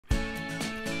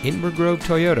Inver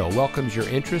Toyota welcomes your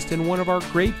interest in one of our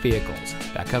great vehicles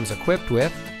that comes equipped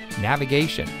with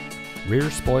navigation,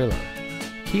 rear spoiler,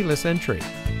 keyless entry,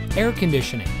 air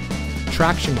conditioning,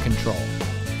 traction control,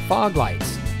 fog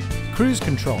lights, cruise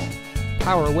control,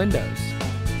 power windows,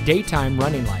 daytime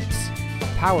running lights,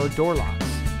 power door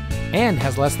locks, and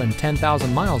has less than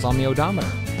 10,000 miles on the odometer.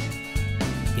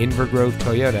 Inver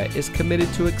Toyota is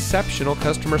committed to exceptional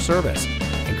customer service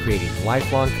and creating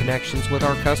lifelong connections with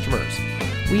our customers.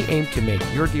 We aim to make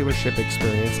your dealership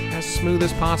experience as smooth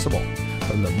as possible,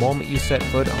 from the moment you set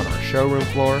foot on our showroom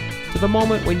floor to the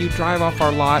moment when you drive off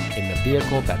our lot in the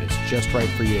vehicle that is just right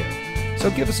for you.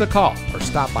 So give us a call or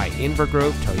stop by Inver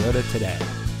Toyota today.